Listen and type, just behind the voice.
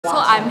So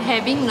I'm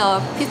having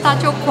the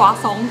pistachio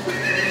croissant.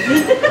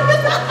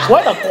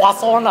 Why the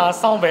croissant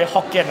sound very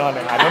Hokkien one?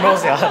 I don't know.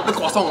 The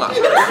croissant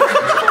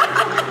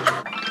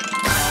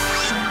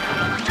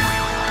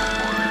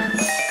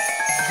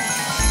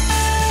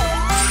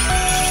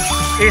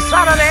It's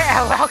Saturday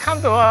and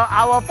welcome to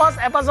our first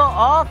episode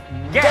of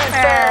Get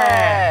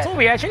Fair. So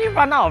we actually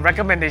run out of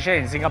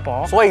recommendation in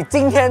Singapore. 所以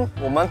今天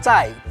我们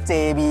在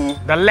JB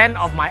The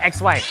land of my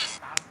ex-wife.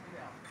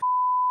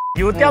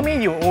 You tell me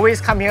you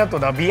always come here to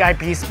the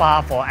VIP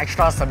spa for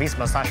extra service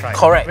massage, right?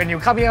 Correct. When you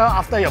come here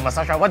after your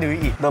massage, right, what do you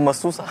eat? the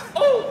masseuse.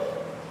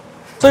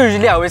 So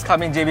usually I always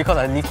come in JB because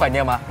I live quite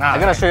near. I'm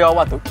gonna show you all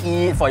what to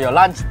eat for your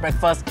lunch,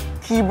 breakfast,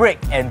 tea break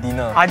and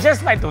dinner. I'd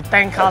just like to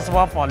thank Carz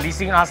World for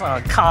leasing us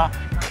a car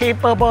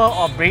capable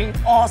of bringing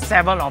all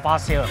 7 of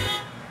us here.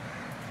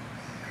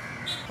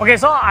 Okay,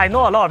 so I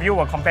know a lot of you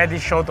will compare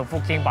this show to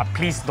Fook, but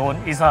please don't.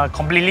 It's a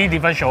completely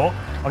different show.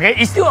 Okay,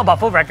 it's still about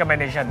food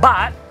recommendation,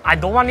 but I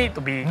don't want it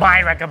to be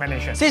my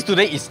recommendation. Since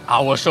today is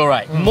our show,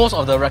 right? Most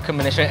of the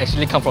recommendation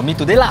actually come from me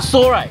today lah.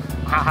 So right,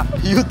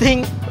 you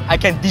think I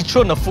can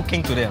dethrone the Fook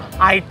King today?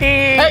 I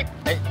think...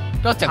 Hey,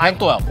 不要讲太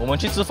多了，我们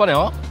去吃饭了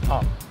哦。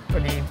哦，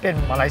你变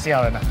马来西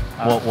亚人了？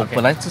我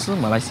本来就是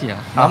马来西亚，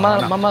妈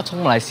妈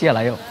从马来西亚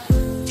来哟。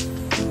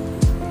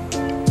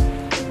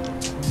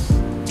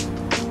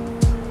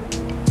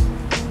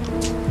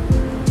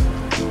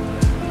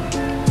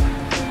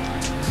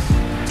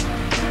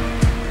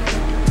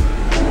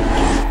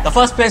The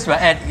first place we're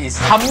at is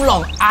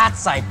Hamlong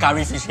Atsai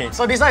Curry Fish Head.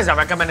 So this one is a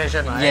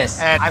recommendation, right? Yes.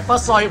 And I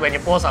first saw it when you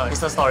post a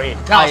Insta story.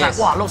 Then I was like,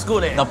 wow, looks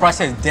good. The price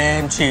is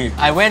damn cheap.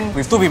 I went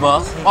with 2 people,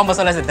 1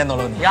 person less than $10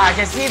 only. Yeah, I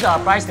can see the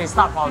price they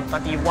start from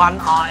 31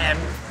 RM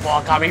for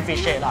a curry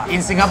fish head.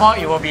 In Singapore,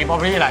 it will be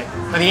probably like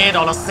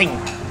 $38 Sing.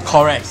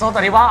 Correct. So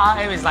 31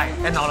 RM is like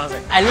 $10.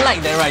 I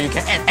like that, right? You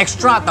can add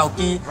extra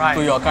tauki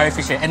to your curry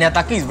fish head. And their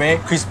tauki is very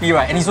crispy,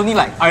 right? And it's only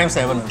like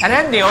RM7. And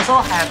then they also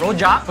have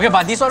rojak. Okay,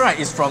 but this one, right,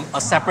 is from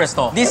a separate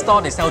store. This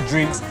store, they sell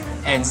drinks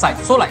and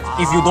sides. So like,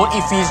 if you don't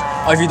eat fish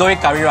or if you don't eat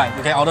curry, right,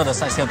 you can order the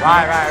sides here.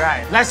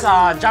 Right. Let's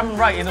jump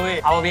right into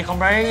it. I will be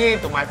comparing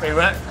it to my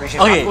favorite, which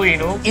is Aku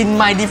Inu. In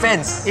my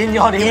defense. In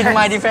your defense. In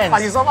my defense.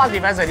 But you so much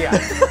defense already.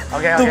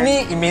 Okay. To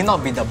me, it may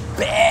not be the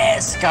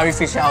best curry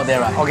fish out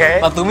there, right? Okay.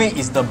 But to me,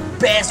 it's the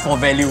best for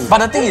value. But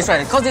the thing is,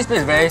 right, because this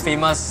place is very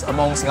famous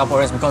among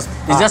Singaporeans because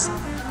it's just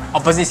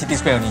opposite City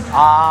Square only.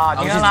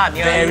 Near lah.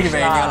 Very near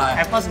lah.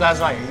 At first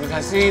glance, right, you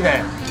can see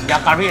that their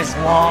curry is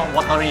more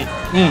watery.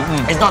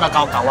 It's not a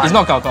gao one. It's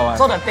not gao one.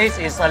 So the taste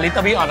is a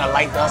little bit on the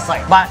lighter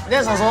side. But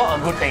that's also a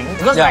good thing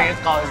because when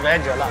it's gao, it's very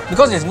jelat.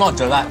 Because it's not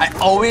jelat, I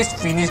always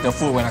finish the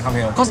food when I come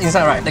here. Because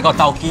inside, right, they got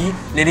tauki,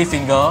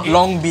 ladyfinger,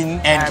 long bean,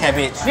 and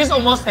cabbage. This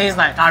almost tastes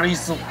like curry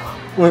soup.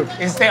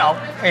 Instead of,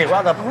 hey,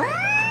 what the...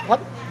 What?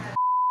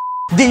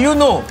 Did you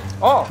know?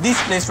 Oh.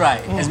 This place, right,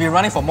 has been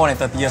running for more than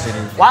 30 years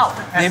already. Wow.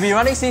 They've been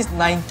running since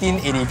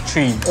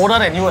 1983. Older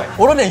than you,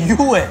 Older than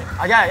you,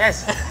 Yeah,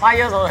 yes. 5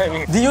 years older than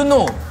me. Did you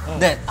know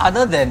that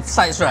other than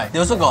sides, right, they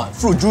also got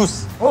fruit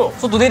juice? Oh.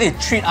 So today they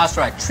treat us,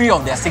 right, 3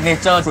 of their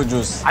signature fruit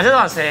juice. I just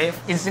want to say,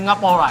 in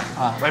Singapore,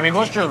 right, when we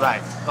go street,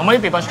 right, normally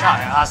people shout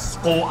at us,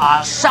 scold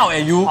us, Shout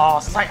at you. or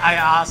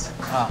side-eye us,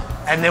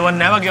 and they will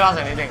never give us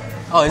anything.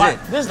 Oh, is but it?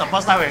 This is the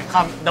first time we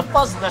come, the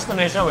first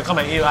destination we come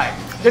and eat, right?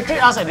 They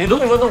treat us and they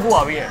don't even know who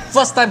are we.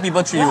 First time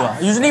people treat you.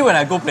 Usually when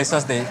I go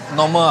places, they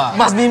normal.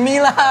 Must be me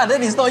lah,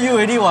 then it's not you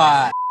already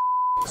what.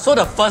 So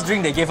the first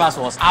drink they gave us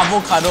was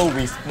avocado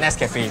with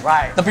Nescafe.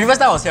 Right. The previous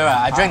time I was here, right,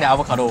 I drank the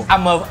avocado.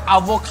 I'm an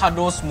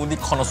avocado smoothie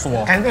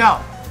connoisseur. Can tell.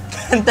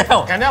 Can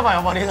tell. Can tell by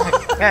your body type.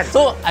 Yes.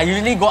 So I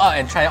usually go out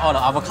and try all the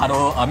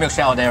avocado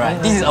milkshake out there,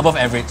 right? This is above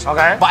average.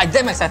 Okay. But I'm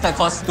damn excited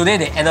because today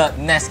they added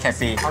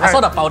Nescafe. Okay. I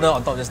saw the powder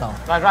on top just now.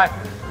 Right.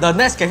 The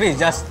Nescafe is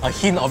just a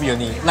hint of it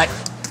only. Like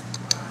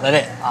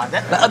that.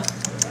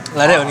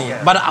 Like that only.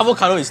 But the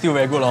avocado is still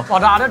very good. For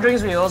the other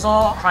drinks, we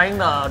also trying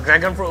the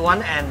dragon fruit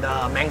one and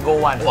the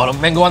mango one. Wow, the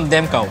mango one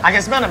damn cow. I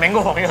can smell the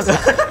mango from here.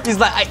 It's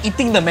like I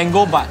eating the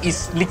mango but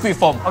it's liquid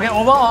form. Okay,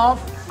 overall,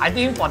 I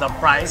think for the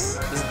price,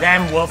 it's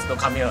damn worth to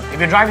come here. If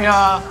you drive here,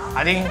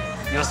 I think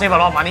you'll save a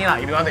lot of money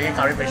if you want to eat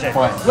curry fish head.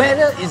 Right.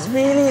 Whether it's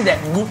really that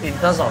good in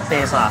terms of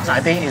taste, I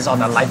think it's on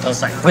the lighter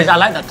side. Which I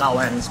like the cow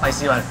and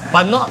spicy one.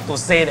 But not to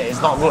say that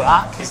it's not good,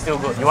 it's still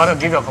good. You want to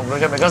give your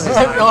conclusion because it's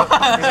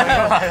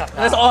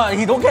That's all.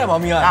 He don't care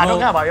about me. I don't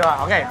care about you.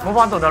 Okay, move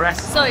on to the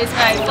rest. So it's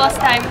my first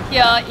time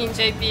here in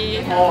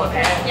JB. Oh,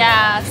 okay.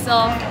 Yeah,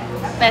 so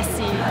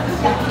messy.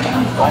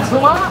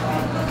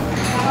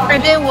 I I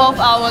think worth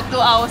our 2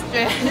 hours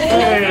straight.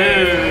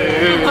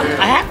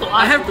 I have to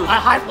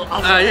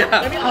ask.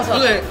 Yeah. Let me ask.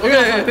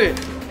 Okay.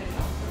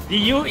 Did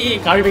you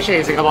eat curry fish head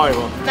in Singapore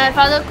before? My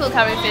father cooked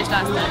curry fish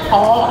last time.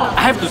 Oh.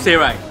 I have to say,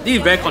 right, this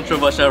is very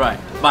controversial, right?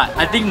 But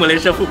I think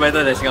Malaysia food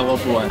better than Singapore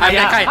food. How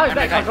is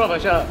that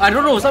controversial? I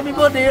don't know. Some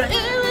people they.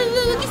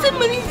 This is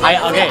Malaysia.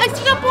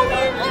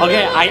 Singaporean.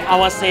 Okay, I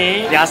will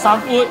say there are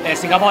some food that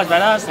Singapore is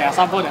better, there are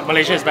some food that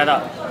Malaysia is better.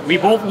 We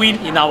both win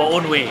in our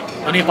own way.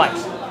 Don't need fight.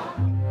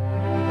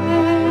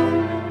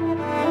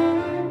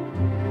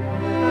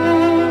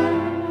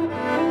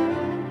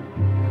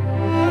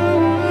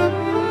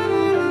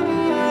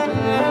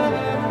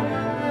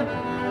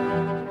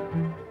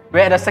 We're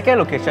at the second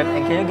location,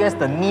 and can you guess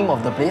the name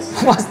of the place?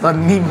 What's the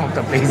name of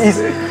the place? It's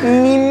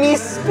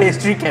Nimmies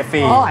Pastry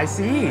Cafe. Oh, I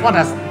see. What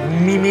does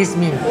Nimmies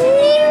mean?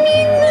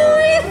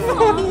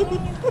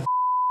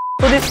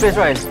 So this place,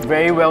 right, is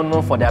very well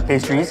known for their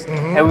pastries.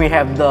 And we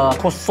have the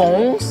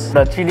croissants,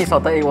 the chili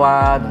salted egg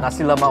one, the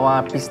nasi lemak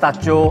one,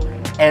 pistachio,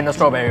 and the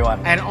strawberry one.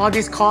 And all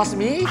this cost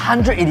me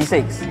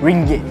 186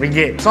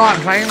 ringgit. So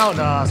I'm trying out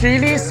the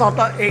chili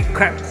salted egg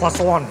crab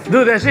croissant.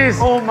 Dude, that cheese.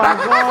 Oh my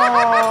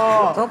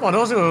god. So for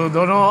those who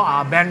don't know,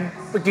 Ben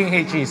freaking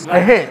hate cheese. I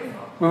hate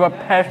with a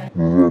pastry.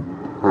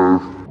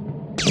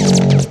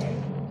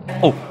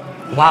 Oh,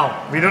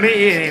 Wow, we don't need to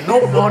eat it.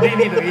 Nobody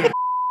need to eat.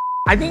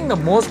 I think the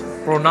most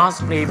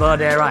pronounced flavor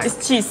there, right?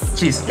 It's cheese.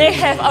 Cheese. They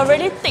have a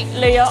really thick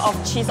layer of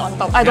cheese on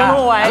top. I don't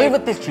know why. I don't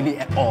even taste chili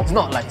at all. It's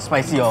not like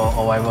spicy or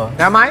whatever.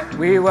 Never mind,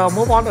 we will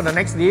move on to the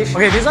next dish.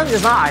 Okay, this one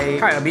just now I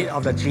tried a bit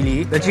of the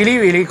chili. The chili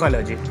really quite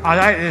legit. I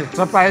like it.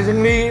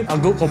 Surprisingly a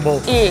good combo.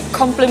 It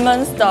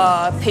complements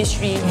the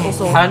pastry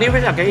also. I only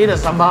wish I can eat the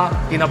sambal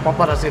in a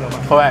proper nasi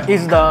lemak. Correct.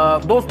 It's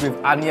those with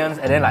onions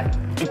and then like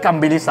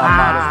ikan bilis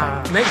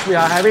sambal. Next we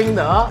are having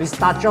the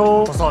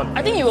pistachio croissant.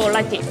 I think you will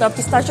like it. The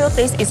pistachio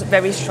taste is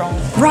very strong.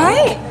 Right?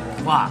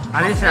 Wow,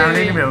 I think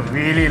Sherilyn will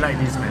really like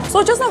this, man.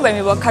 So just now when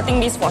we were cutting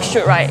this for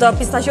shoot, right, the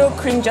pistachio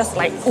cream just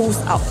like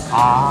oozed out.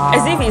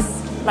 As if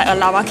it's like a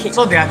lava cake.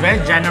 So they are very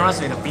generous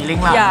with the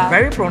filling lah. Yeah.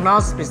 Very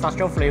pronounced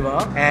pistachio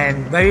flavor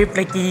and very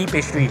flaky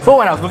pastry. So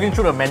when I was looking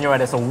through the menu, right,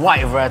 there's a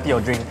wide variety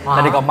of drink.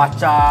 Like they got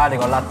matcha, they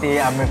got latte,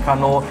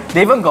 americano.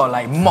 They even got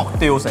like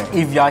mocktails.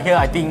 If you are here,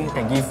 I think you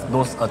can give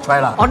those a try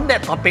lah. On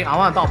that topic, I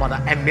want to talk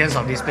about the ambience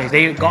of this place.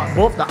 They got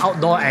both the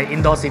outdoor and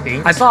indoor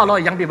seating. I saw a lot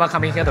of young people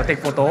coming here to take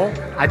photo.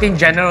 I think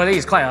generally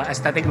it's quite an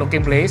aesthetic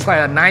looking place, quite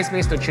a nice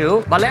place to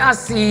chill. But let us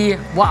see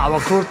what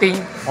our crew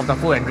think of the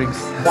food and drinks.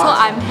 So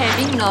I'm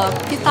having the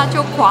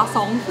pistachio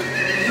croissant.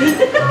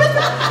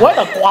 Why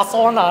the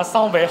croissant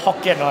sound very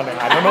Hokkien one?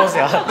 I don't know.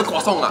 The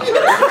croissant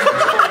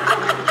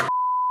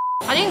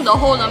I think the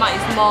whole lemak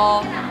is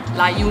more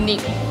like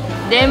unique.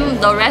 Then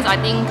the rest I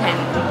think can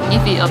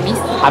give it a miss.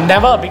 I'm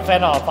never a big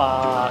fan of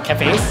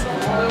cafes.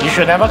 You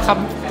should never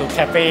come to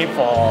cafe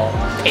for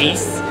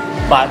taste.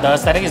 But the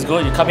aesthetic is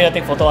good. You come here to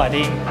take photo, I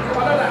think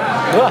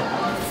good.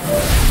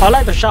 I'd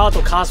like to shout out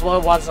to Carz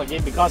World once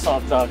again because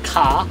of the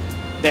car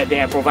that they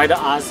have provided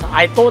us.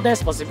 I told them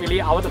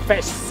specifically I want to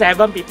fetch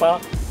 7 people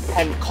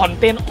and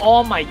contain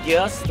all my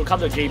gears to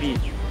come to JB.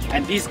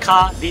 And this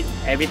car did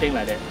everything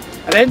like that.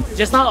 And then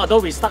just now, although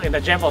we stuck in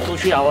the jam for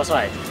 2-3 hours,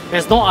 right?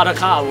 There's no other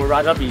car I would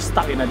rather be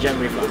stuck in the jam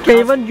with. Can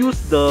even use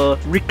the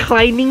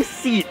reclining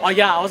seat. Oh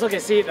yeah, I also can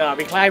see it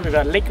recline with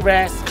a leg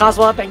rest. Carz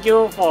World, thank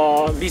you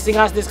for leasing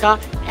us this car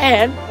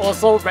and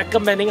also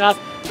recommending us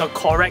the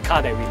correct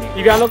car that we need.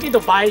 If you are looking to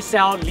buy,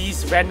 sell,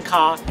 lease, rent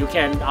car, you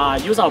can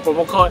use our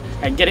promo code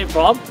and get it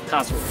from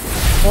Carz World.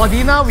 For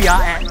dinner, we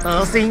are at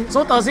Teck.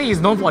 So Teck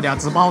is known for their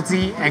纸包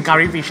鸡 and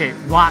curry fish head.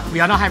 But we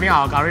are not having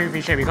our curry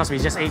fish head because we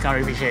just ate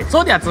curry fish head.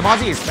 So their 纸包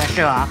鸡 is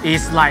special.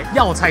 It's like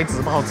药材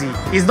纸包鸡.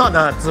 It's not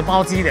the 纸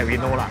包鸡 that we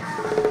know lah.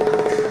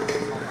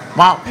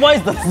 Wow. What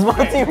is the 纸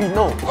包鸡 we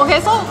know? Okay,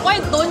 so why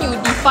don't you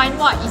define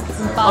what is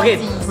纸包鸡?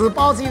 Okay, 纸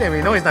包鸡 that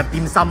we know is the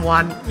dim sum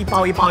one. 一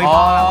包一包一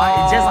包.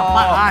 It's just a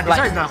part. This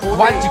one is the whole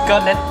one thing.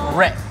 chicken then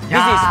wrap.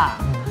 Yeah. This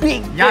is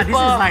big. Yeah, this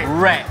is like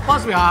wrap.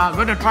 First, we are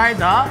going to try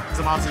the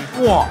纸包鸡.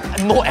 Wow,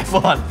 no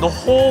effort one. The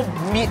whole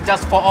meat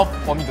just fall off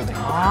for me to take.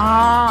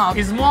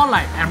 It's more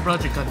like emperor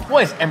chicken.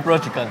 What is emperor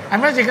chicken?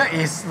 Emperor chicken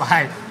is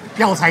like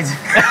药材鸡.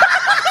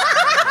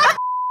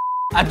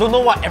 I don't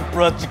know what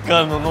emperor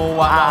chicken, don't know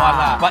what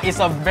one but it's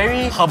a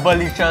very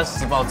herbalicious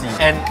纸包鸡.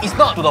 And it's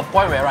not to the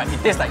point where right,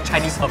 it tastes like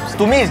Chinese herbs.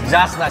 To me, it's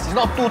just nice. It's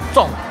not too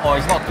重 or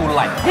it's not too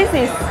light. This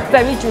is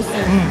very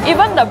juicy.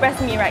 Even the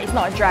breast meat, right, it's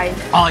not dry.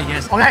 Oh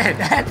yes. Okay,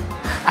 then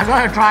I'm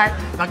going to try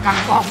the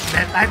kangkong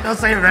that Titus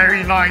say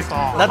very nice.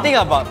 The thing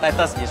about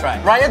Titus is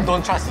right, Ryan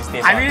don't trust his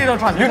taste. I really don't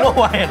trust him. You know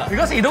why?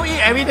 Because he don't eat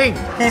everything.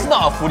 He's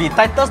not a foodie.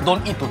 Titus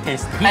don't eat to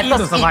taste.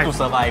 Titus eat to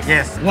survive.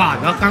 Yes. Wow,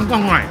 the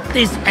kangkong right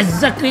tastes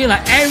exactly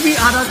like every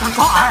other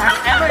kangkong I have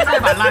ever eaten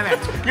in my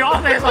life. You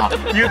all say so.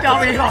 You tell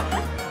me so.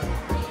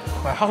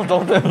 My house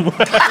don't know.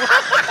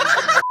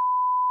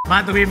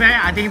 But to be fair,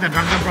 I think the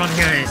drunken prawn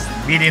here is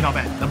really not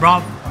bad. The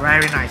broth,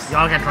 very nice. You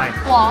all can try.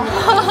 Wow,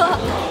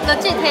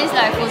 legit tastes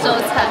like Fuzhou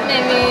Cai.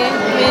 Made me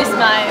miss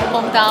my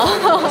hometown.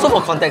 So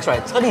for context,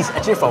 right, Chen is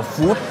actually from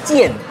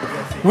Fujian,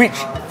 which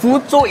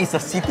Fuzhou is a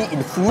city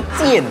in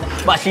Fujian,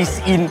 but she's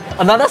in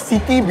another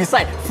city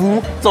beside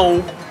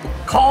Fuzhou.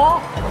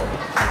 Called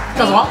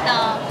叫什么？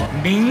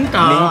明德。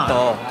明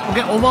德。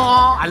 Okay,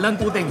 overall, I learned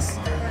 2 things.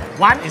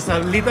 One is a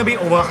little bit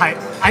overhyped.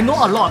 I know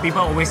a lot of people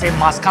always say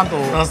must come to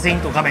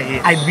Teck to come and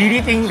eat. I really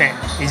think that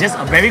it's just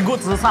a very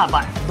good zi char,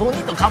 but don't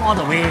need to come all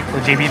the way to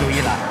JB to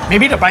eat lah.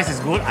 Maybe the price is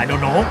good, I don't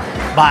know.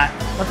 But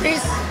the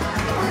taste,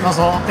 not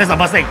so. That's the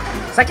first thing.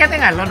 Second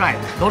thing I learned, right,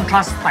 don't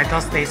trust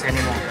Titus taste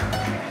anymore.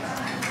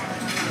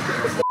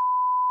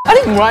 I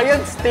think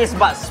Ryan's taste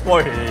buds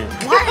spoiled already.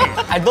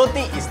 Why? I don't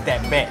think it's that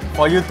bad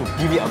for you to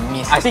give it a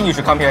miss. I think you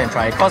should come here and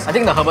try it because I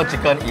think the herbal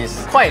chicken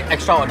is quite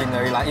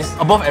extraordinary. Like it's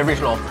above average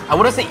law. I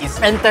wouldn't say it's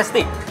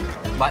fantastic,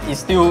 but it's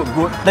still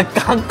good. The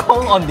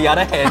kangkong on the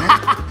other hand,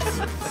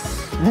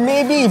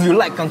 maybe if you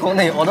like kangkong,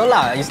 then you order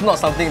lah. It's not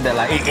something that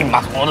like, hey,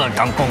 must order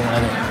kangkong.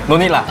 No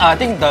need lah. I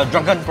think the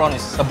drunken prawn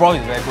is very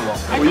good lor.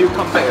 Will you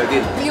come back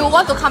again? You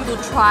want to come to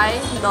try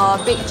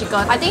the baked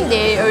chicken. I think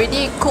they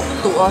already cooked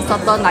to a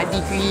certain like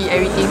degree,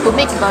 everything, to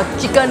make the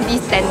chicken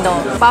this tender.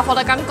 But for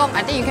the kangkong,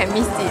 I think you can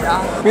miss it.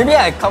 Maybe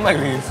I come back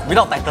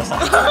without titles.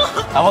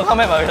 I will come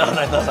back without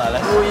titles.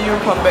 Will you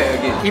come back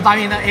again? If I'm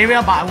in the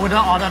area, but I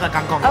wouldn't order the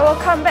kangkong. I will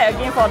come back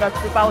again for the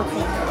tripao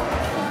tea.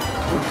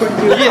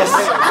 Yes.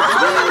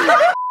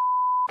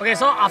 Okay,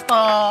 so after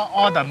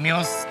all the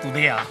meals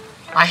today,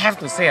 I have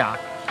to say,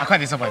 I'm quite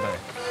disappointed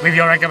with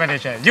your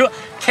recommendation.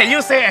 Can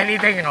you say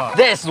anything or not?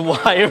 That's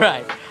why,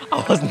 right?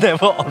 I was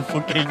never on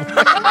Booking.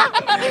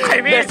 I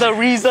mean, there's a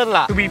reason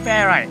lah. To be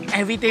fair, right?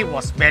 Everything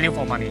was value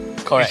for money.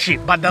 Correct. It's cheap.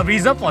 But the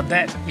reason for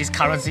that is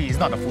currency, it's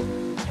not the food.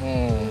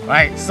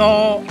 Right?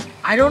 So,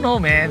 I don't know,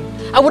 man.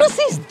 I wouldn't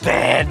say it's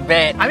that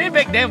bad. I mean,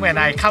 back then when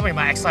I come with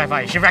my ex-wife,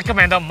 right, she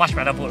recommended much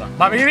better food.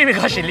 But maybe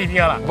because she live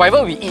here.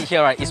 Whatever we eat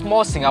here, right, it's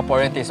more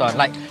Singaporean taste one.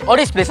 Like, all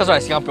these places,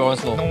 right,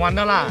 Singaporeans know. No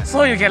wonder lah.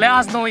 So you can let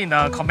us know in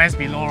the comments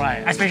below,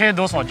 right? Especially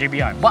those for JB,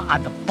 right? What are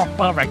the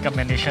proper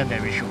recommendations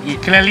that we should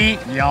eat? Clearly,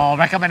 your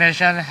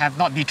recommendation have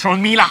not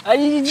dethroned me lah.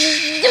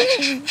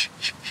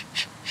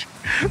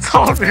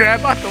 So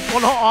remember to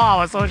follow all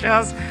our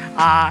socials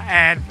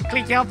and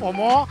click here for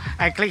more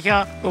and click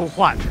here to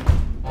what?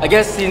 I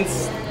guess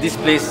since this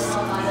place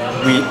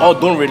we all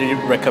don't really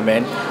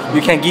recommend,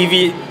 you can give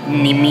it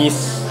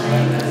Nimmies.